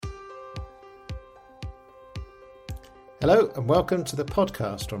Hello and welcome to the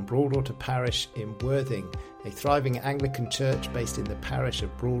podcast on Broadwater Parish in Worthing, a thriving Anglican church based in the parish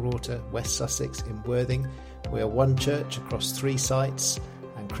of Broadwater, West Sussex in Worthing. We are one church across 3 sites,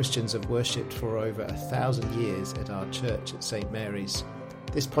 and Christians have worshipped for over 1,000 years at our church at St Mary's.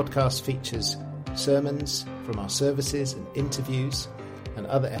 This podcast features sermons from our services and interviews and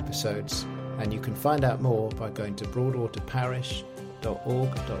other episodes, and you can find out more by going to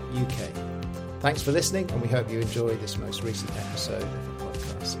broadwaterparish.org.uk. Thanks for listening, and we hope you enjoy this most recent episode of the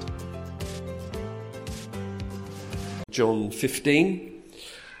podcast. John 15,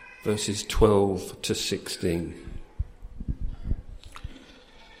 verses 12 to 16.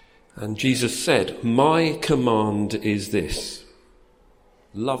 And Jesus said, "My command is this: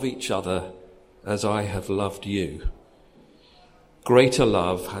 love each other as I have loved you. Greater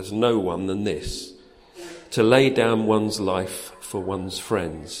love has no one than this, to lay down one's life for one's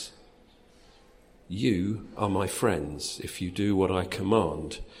friends. You are my friends if you do what I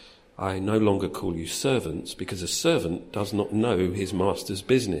command. I no longer call you servants, because a servant does not know his master's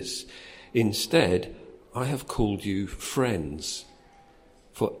business. Instead, I have called you friends.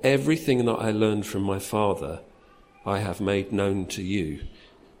 For everything that I learned from my Father, I have made known to you.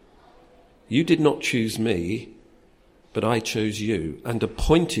 You did not choose me, but I chose you and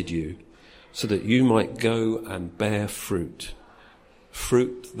appointed you so that you might go and bear fruit,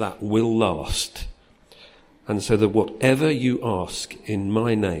 fruit that will last. And so that whatever you ask in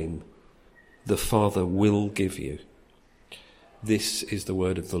my name, the Father will give you." This is the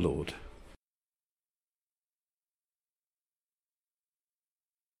word of the Lord.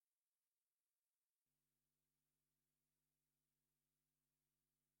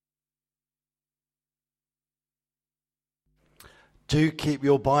 Do keep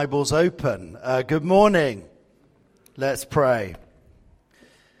your Bibles open. Good morning. Let's pray.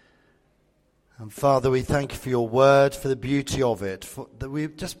 And Father, we thank you for your word, for the beauty of it. That we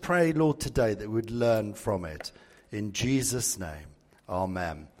just pray, Lord, today that we'd learn from it. In Jesus' name,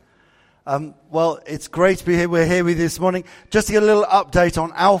 amen. Well, it's great to be here. We're here with you this morning. Just to get a little update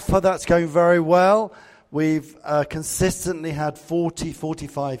on Alpha, that's going very well. We've consistently had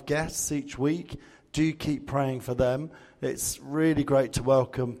 45 guests each week. Do keep praying for them. It's really great to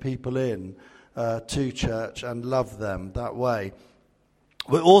welcome people in to church and love them that way.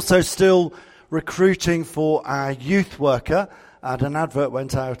 We're also still recruiting for our youth worker, and an advert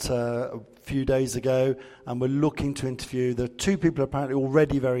went out a few days ago, and we're looking to interview. There are 2 people apparently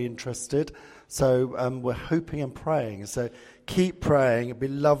already very interested, so we're hoping and praying. So keep praying. It'd be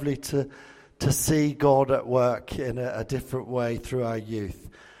lovely to see God at work in a different way through our youth.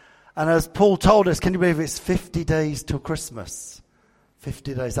 And as Paul told us, can you believe it's 50 days till Christmas?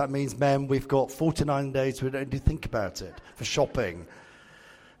 50 days. That means, men, we've got 49 days we don't need to think about it for shopping.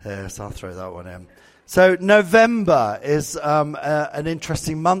 Yes, I'll throw that one in. So November is an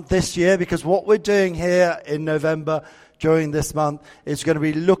interesting month this year, because what we're doing here in November during this month is going to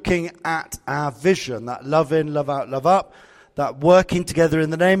be looking at our vision, that love in, love out, love up, that working together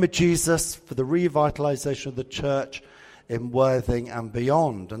in the name of Jesus for the revitalization of the church in Worthing and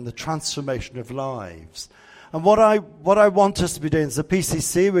beyond, and the transformation of lives. And what I want us to be doing is the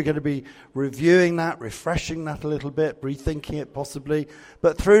PCC. We're going to be reviewing that, refreshing that a little bit, rethinking it possibly.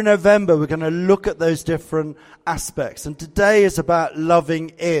 But through November, we're going to look at those different aspects. And today is about loving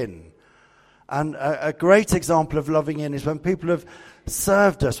in. And a great example of loving in is when people have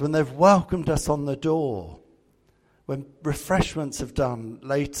served us, when they've welcomed us on the door, when refreshments have done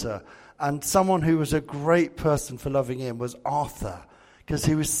later. And someone who was a great person for loving in was Arthur, because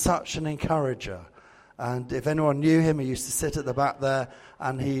he was such an encourager. And if anyone knew him, he used to sit at the back there,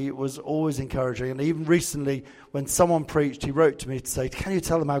 and he was always encouraging. And even recently, when someone preached, he wrote to me to say, "Can you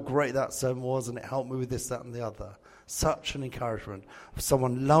tell them how great that sermon was? And it helped me with this, that, and the other." Such an encouragement of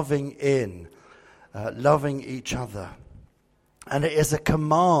someone loving in, loving each other. And it is a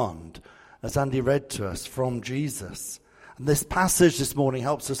command, as Andy read to us, from Jesus. And this passage this morning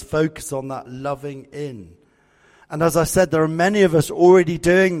helps us focus on that loving in. And as I said, there are many of us already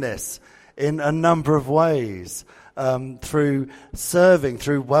doing this in a number of ways, through serving,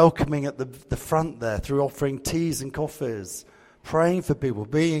 through welcoming at the front there, through offering teas and coffees, praying for people,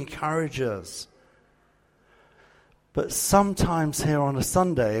 being encouragers. But sometimes here on a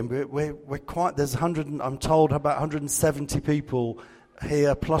Sunday, and we're quite, there's I'm told about 170 people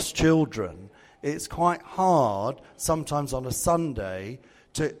here plus children. It's quite hard sometimes on a Sunday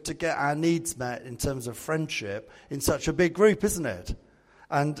to get our needs met in terms of friendship in such a big group, isn't it?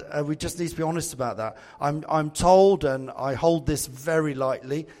 And we just need to be honest about that. I'm told, and I hold this very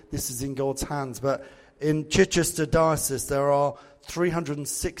lightly, this is in God's hands, but in Chichester Diocese there are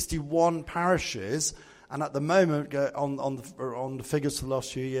 361 parishes, And at the moment, on the figures for the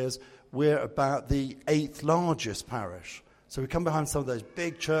last few years, we're about the 8th largest parish. So we come behind some of those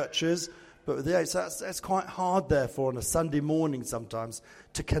big churches, but with the 8th, so that's quite hard, therefore, on a Sunday morning sometimes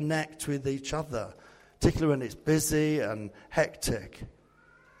to connect with each other, particularly when it's busy and hectic.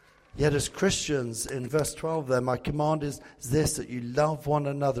 Yet as Christians, in verse 12 there, my command is this, that you love one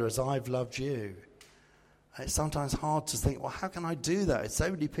another as I've loved you. And it's sometimes hard to think, well, how can I do that? It's so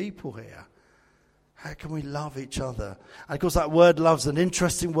many people here. How can we love each other? And of course, that word love's an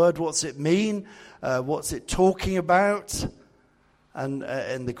interesting word. What's it mean? What's it talking about? And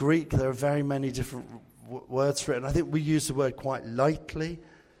in the Greek, there are very many different words for it. And I think we use the word quite lightly.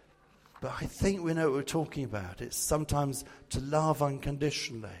 But I think we know what we're talking about. It's sometimes to love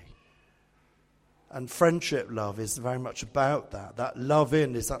unconditionally. And friendship love is very much about that. That love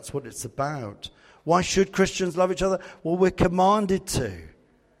that's what it's about. Why should Christians love each other? Well, we're commanded to.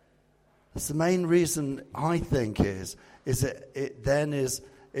 That's the main reason, I think, is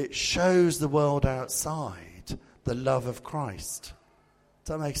it shows the world outside the love of Christ.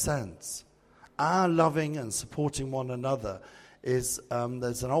 Does that make sense? Our loving and supporting one another is,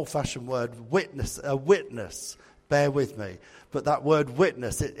 there's an old-fashioned word, a witness. Bear with me. But that word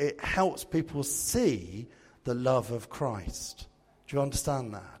witness, it helps people see the love of Christ. Do you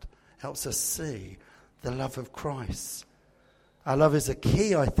understand that? It helps us see the love of Christ. Our love is a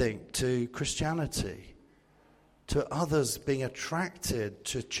key, I think, to Christianity, to others being attracted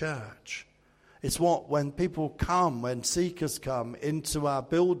to church. It's when people come, when seekers come into our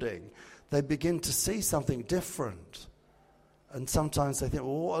building, they begin to see something different. And sometimes they think,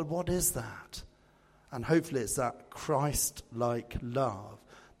 well, what is that? And hopefully it's that Christ-like love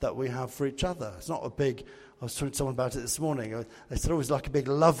that we have for each other. It's not I was talking to someone about it this morning. They said, it's like a big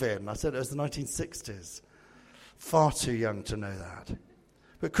love-in. I said it was the 1960s. Far too young to know that.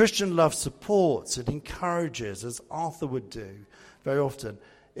 But Christian love supports, it encourages, as Arthur would do very often.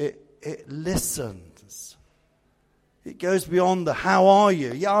 It listens. It goes beyond the, how are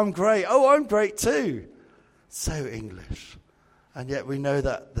you? Yeah, I'm great. Oh, I'm great too. So English. And yet we know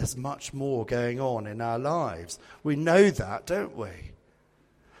that there's much more going on in our lives. We know that, don't we?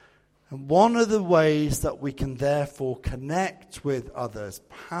 And one of the ways that we can therefore connect with others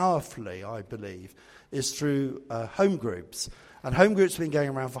powerfully, I believe, is through home groups. And home groups have been going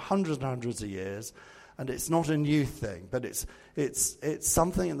around for hundreds and hundreds of years, and it's not a new thing, but it's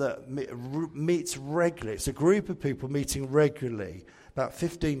something that meets regularly. It's a group of people meeting regularly, about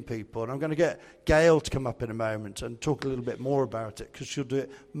 15 people. And I'm going to get Gail to come up in a moment and talk a little bit more about it, because she'll do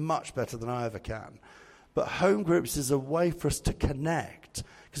it much better than I ever can. But home groups is a way for us to connect.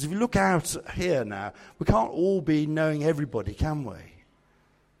 Because if you look out here now, we can't all be knowing everybody, can we?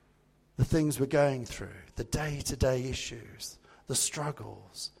 The things we're going through, the day-to-day issues, the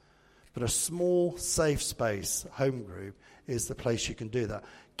struggles. But a small, safe space, home group, is the place you can do that.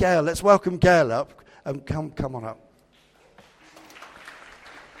 Gail, let's welcome Gail up. Come on up.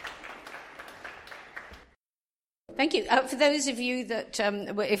 Thank you. For those of you that,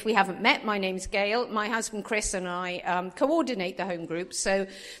 if we haven't met, my name's Gail. My husband Chris and I coordinate the home group. So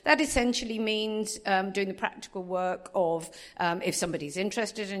that essentially means doing the practical work of if somebody's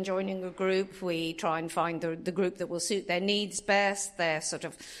interested in joining a group, we try and find the group that will suit their needs best, their sort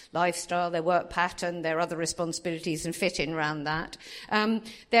of lifestyle, their work pattern, their other responsibilities, and fit in around that.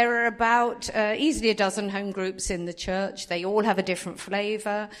 There are about easily a dozen home groups in the church. They all have a different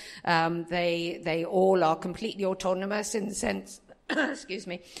flavour. They all are completely autonomous in the sense, excuse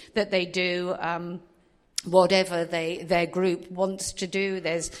me, that they do whatever their group wants to do.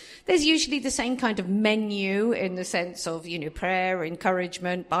 There's usually the same kind of menu in the sense of, prayer,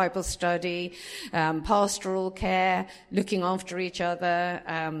 encouragement, Bible study, pastoral care, looking after each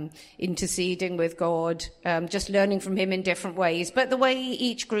other, interceding with God, just learning from him in different ways. But the way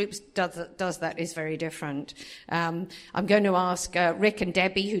each group does that is very different. I'm going to ask Rick and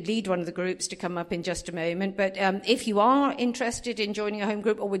Debbie, who lead one of the groups, to come up in just a moment. But if you are interested in joining a home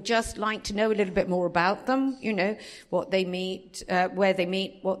group or would just like to know a little bit more about them, what they meet, where they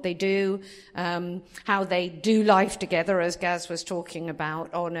meet, what they do, how they do life together, as Gaz was talking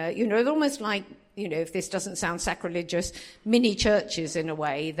about, on it's almost like, if this doesn't sound sacrilegious, mini churches in a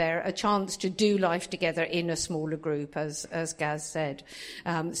way. They're a chance to do life together in a smaller group, as Gaz said.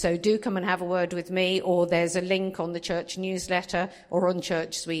 So do come and have a word with me, or there's a link on the church newsletter or on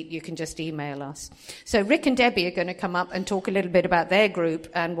Church Suite. You can just email us. So Rick and Debbie are going to come up and talk a little bit about their group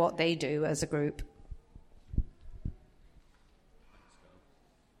and what they do as a group.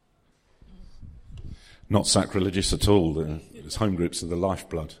 Not sacrilegious at all. Home groups are the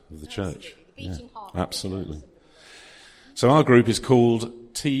lifeblood of the church. The absolutely. So our group is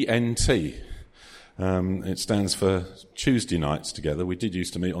called TNT. It stands for Tuesday nights together. We did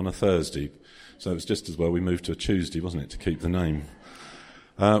used to meet on a Thursday, so it was just as well we moved to a Tuesday, wasn't it, to keep the name.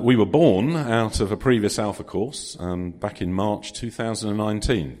 We were born out of a previous Alpha course back in March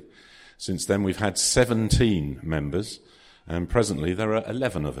 2019. Since then we've had 17 members, and presently there are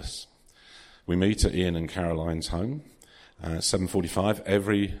 11 of us. We meet at Ian and Caroline's home at 7:45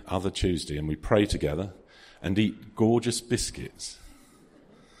 every other Tuesday, and we pray together and eat gorgeous biscuits.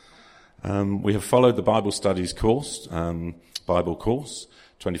 We have followed the Bible Studies course, Bible course,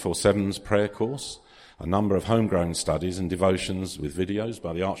 24/7's prayer course, a number of homegrown studies and devotions with videos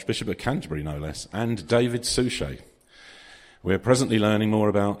by the Archbishop of Canterbury, no less, and David Suchet. We are presently learning more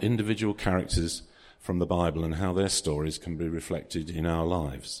about individual characters from the Bible and how their stories can be reflected in our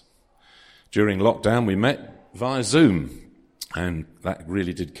lives. During lockdown, we met via Zoom, and that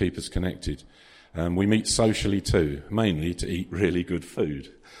really did keep us connected. We meet socially too, mainly to eat really good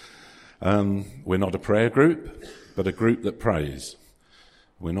food. We're not a prayer group, but a group that prays.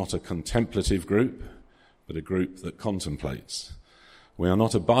 We're not a contemplative group, but a group that contemplates. We are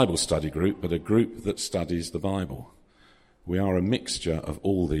not a Bible study group, but a group that studies the Bible. We are a mixture of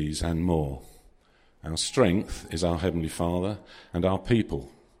all these and more. Our strength is our Heavenly Father and our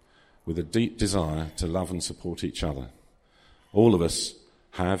people, with a deep desire to love and support each other. All of us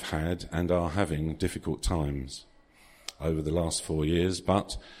have had and are having difficult times over the last 4 years,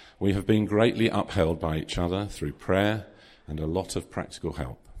 but we have been greatly upheld by each other through prayer and a lot of practical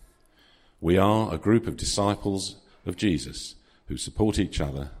help. We are a group of disciples of Jesus who support each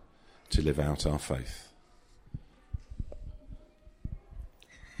other to live out our faith.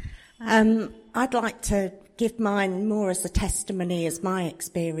 I'd like to give mine more as a testimony as my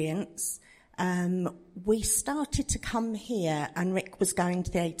experience. We started to come here and Rick was going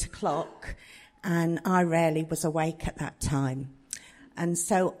to the 8 o'clock and I rarely was awake at that time. And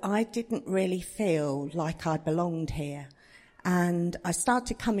so I didn't really feel like I belonged here. And I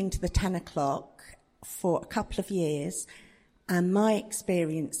started coming to the 10 o'clock for a couple of years. And my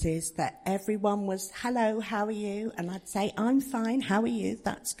experience is that everyone was, hello, how are you? And I'd say, I'm fine, how are you?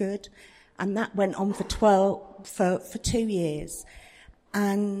 That's good. And that went on for 2 years.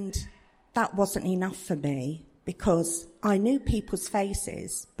 And that wasn't enough for me because I knew people's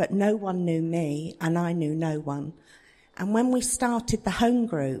faces, but no one knew me and I knew no one. And when we started the home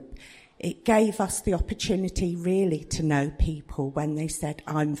group, it gave us the opportunity really to know people when they said,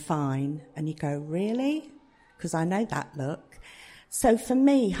 I'm fine. And you go, really? Because I know that look. So for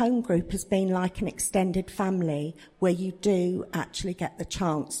me, home group has been like an extended family where you do actually get the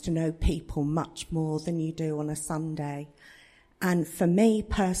chance to know people much more than you do on a Sunday. And for me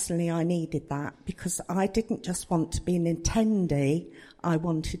personally, I needed that because I didn't just want to be an attendee, I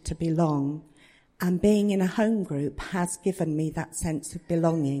wanted to belong. And being in a home group has given me that sense of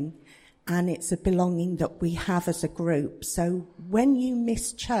belonging. And it's a belonging that we have as a group. So when you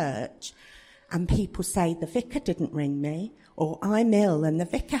miss church and people say the vicar didn't ring me, or I'm ill and the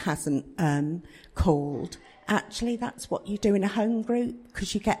vicar hasn't called, actually that's what you do in a home group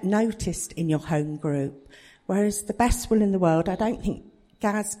because you get noticed in your home group. Whereas the best will in the world, I don't think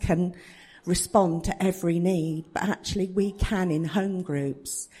Gaz can respond to every need, but actually we can in home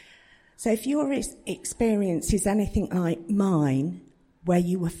groups. So if your experience is anything like mine, where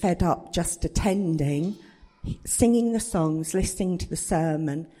you were fed up just attending, singing the songs, listening to the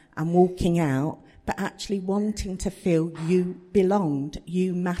sermon and walking out, but actually wanting to feel you belonged,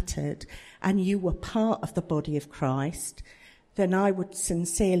 you mattered, and you were part of the body of Christ, then I would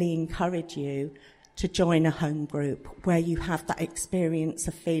sincerely encourage you to join a home group where you have that experience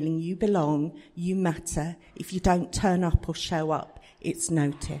of feeling you belong, you matter. If you don't turn up or show up, it's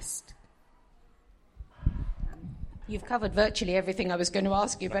noticed. You've covered virtually everything I was going to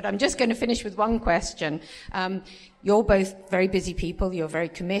ask you, but I'm just going to finish with one question. You're both very busy people. You're very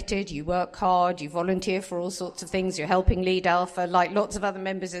committed. You work hard. You volunteer for all sorts of things. You're helping lead Alpha. Like lots of other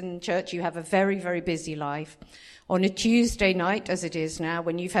members in the church, you have a very, very busy life. On a Tuesday night, as it is now,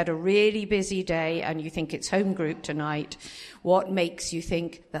 when you've had a really busy day and you think it's home group tonight, what makes you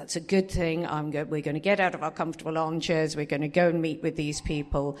think that's a good thing? We're going to get out of our comfortable armchairs. We're going to go and meet with these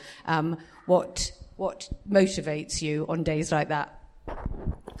people. What motivates you on days like that?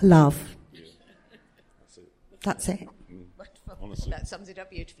 Love. That's it. Honestly. That sums it up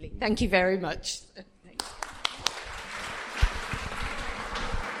beautifully. Thank you very much.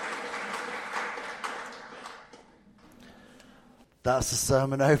 That's the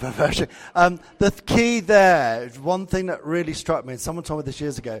sermon over version. The key there, one thing that really struck me, and someone told me this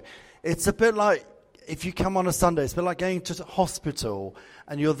years ago, it's a bit like if you come on a Sunday, it's a bit like going to the hospital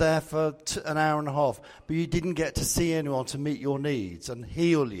and you're there for an hour and a half, but you didn't get to see anyone to meet your needs and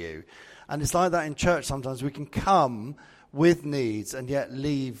heal you. And it's like that in church sometimes. We can come with needs and yet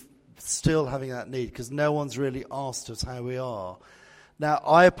leave still having that need because no one's really asked us how we are. Now,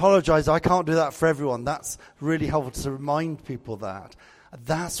 I apologize, I can't do that for everyone. That's really helpful to remind people that.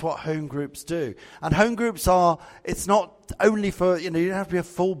 That's what home groups do. And home groups it's not only for, you don't have to be a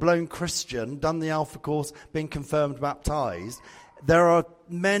full-blown Christian, done the Alpha course, been confirmed, baptized. There are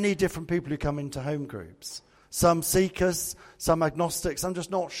many different people who come into home groups. Some seekers, some agnostics, I'm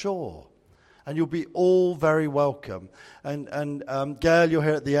just not sure. And you'll be all very welcome. And Gail, you're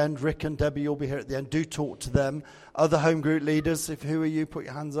here at the end. Rick and Debbie, you'll be here at the end. Do talk to them. Other home group leaders, who are you? Put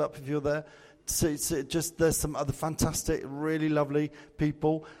your hands up if you're there. There's some other fantastic, really lovely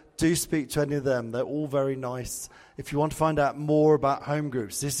people. Do speak to any of them. They're all very nice. If you want to find out more about home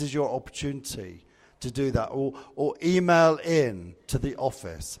groups, this is your opportunity to do that. Or email in to the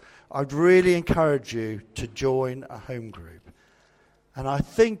office. I'd really encourage you to join a home group. And I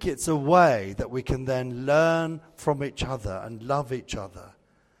think it's a way that we can then learn from each other and love each other.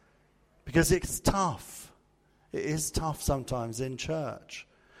 Because it's tough. It is tough sometimes in church.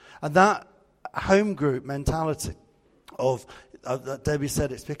 And that home group mentality that Debbie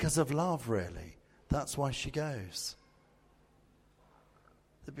said, it's because of love, really. That's why she goes.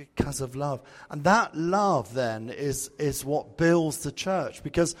 Because of love. And that love then is what builds the church,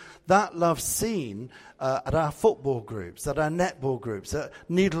 because that love's seen at our football groups, at our netball groups, at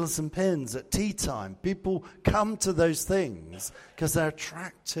needles and pins, at tea time. People come to those things because they're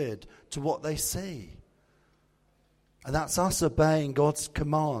attracted to what they see. And that's us obeying God's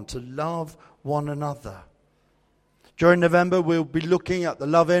command to love one another. During November, we'll be looking at the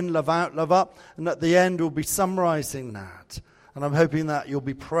love in, love out, love up, and at the end, we'll be summarizing that. And I'm hoping that you'll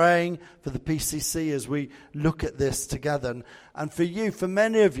be praying for the PCC as we look at this together. And for you, for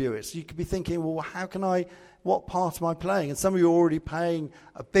many of you, you could be thinking, well, what part am I playing? And some of you are already playing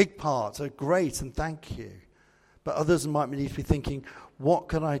a big part. So great, and thank you. But others might need to be thinking, what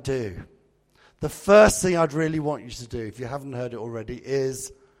can I do? The first thing I'd really want you to do, if you haven't heard it already,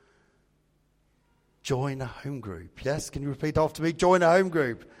 is join a home group. Yes, can you repeat after me? Join a home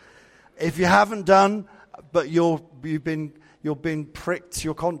group. If you haven't done, but you've been pricked to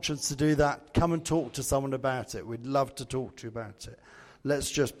your conscience to do that, come and talk to someone about it. We'd love to talk to you about it. Let's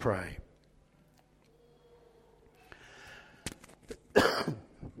just pray.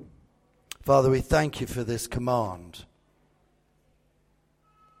 Father, we thank you for this command.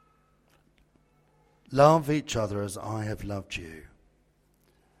 Love each other as I have loved you.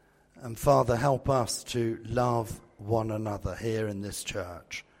 And Father, help us to love one another here in this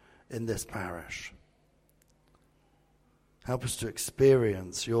church, in this parish. Help us to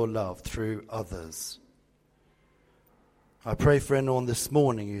experience your love through others. I pray for anyone this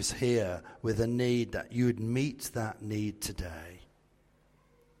morning who's here with a need, that you would meet that need today.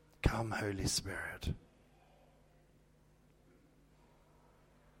 Come, Holy Spirit.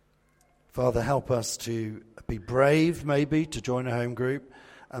 Father, help us to be brave, maybe, to join a home group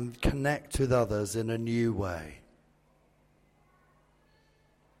and connect with others in a new way.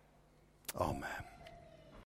 Amen.